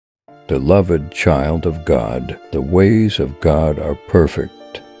Beloved child of God, the ways of God are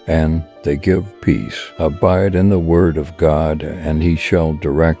perfect, and they give peace. Abide in the word of God, and he shall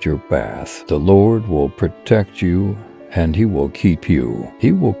direct your path. The Lord will protect you, and he will keep you.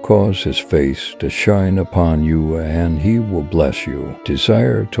 He will cause his face to shine upon you, and he will bless you.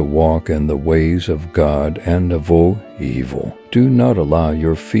 Desire to walk in the ways of God and avoid evil. Do not allow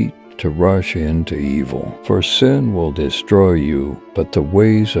your feet to rush into evil, for sin will destroy you, but the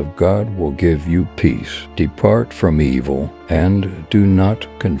ways of God will give you peace. Depart from evil, and do not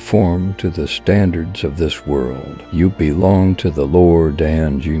conform to the standards of this world. You belong to the Lord,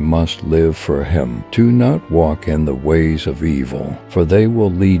 and you must live for him. Do not walk in the ways of evil, for they will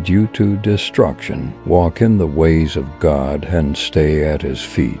lead you to destruction. Walk in the ways of God and stay at his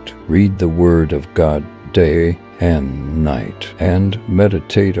feet. Read the word of God day and night, and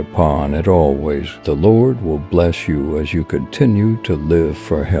meditate upon it always. The Lord will bless you as you continue to live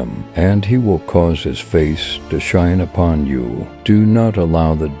for him, and he will cause his face to shine upon you. Do not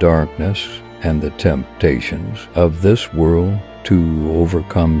allow the darkness and the temptations of this world to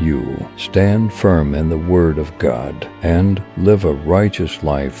overcome you. Stand firm in the word of God and live a righteous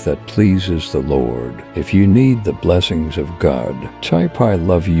life that pleases the Lord. If you need the blessings of God, type "I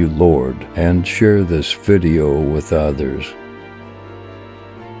love you, Lord," and share this video with others.